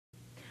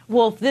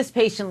Wolf, this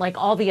patient, like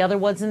all the other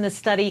ones in this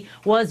study,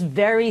 was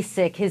very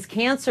sick. His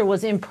cancer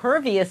was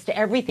impervious to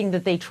everything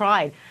that they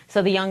tried.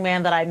 So the young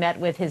man that I met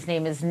with, his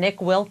name is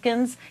Nick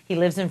Wilkins. He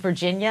lives in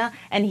Virginia,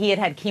 and he had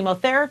had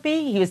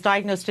chemotherapy. He was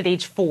diagnosed at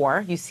age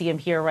 4. You see him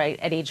here, right,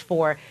 at age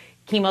 4.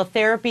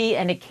 Chemotherapy,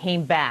 and it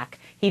came back.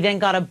 He then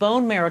got a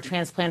bone marrow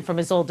transplant from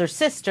his older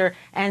sister,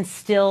 and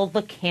still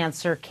the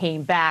cancer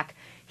came back.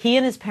 He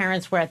and his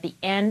parents were at the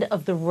end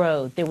of the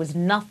road. There was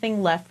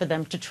nothing left for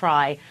them to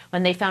try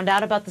when they found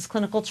out about this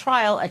clinical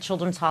trial at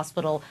Children's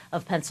Hospital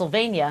of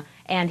Pennsylvania.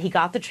 And he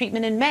got the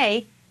treatment in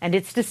May, and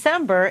it's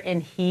December,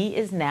 and he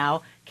is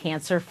now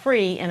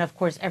cancer-free. And of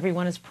course,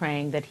 everyone is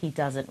praying that he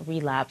doesn't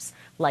relapse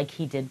like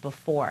he did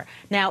before.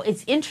 Now,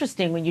 it's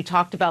interesting when you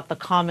talked about the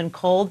common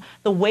cold,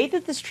 the way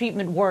that this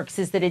treatment works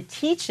is that it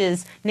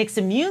teaches Nick's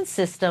immune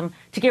system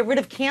to get rid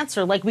of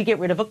cancer like we get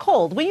rid of a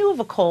cold. When you have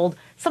a cold,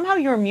 somehow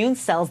your immune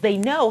cells, they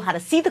know how to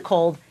see the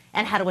cold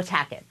and how to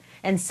attack it.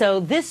 And so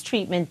this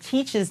treatment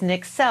teaches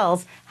Nick's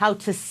cells how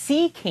to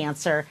see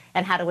cancer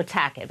and how to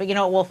attack it. But you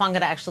know what, Wolf, I'm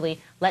going to actually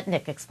let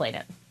Nick explain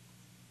it.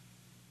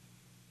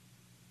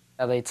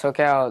 They took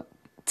out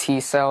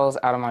T cells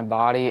out of my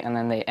body, and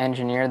then they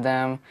engineered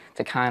them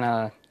to kind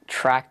of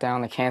track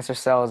down the cancer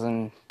cells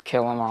and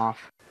kill them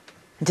off.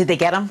 Did they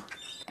get them?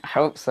 I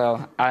hope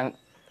so. I'm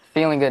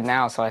feeling good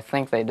now, so I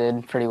think they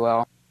did pretty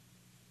well.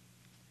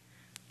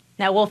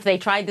 Now, Wolf, they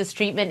tried this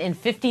treatment in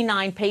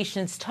 59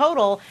 patients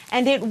total,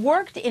 and it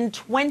worked in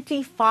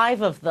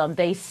 25 of them.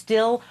 They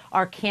still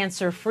are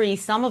cancer-free.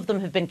 Some of them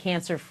have been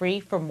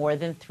cancer-free for more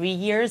than 3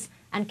 years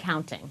and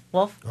counting.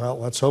 Wolf? Well,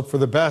 let's hope for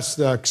the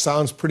best.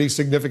 Sounds pretty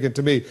significant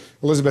to me.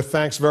 Elizabeth,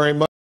 thanks very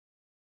much.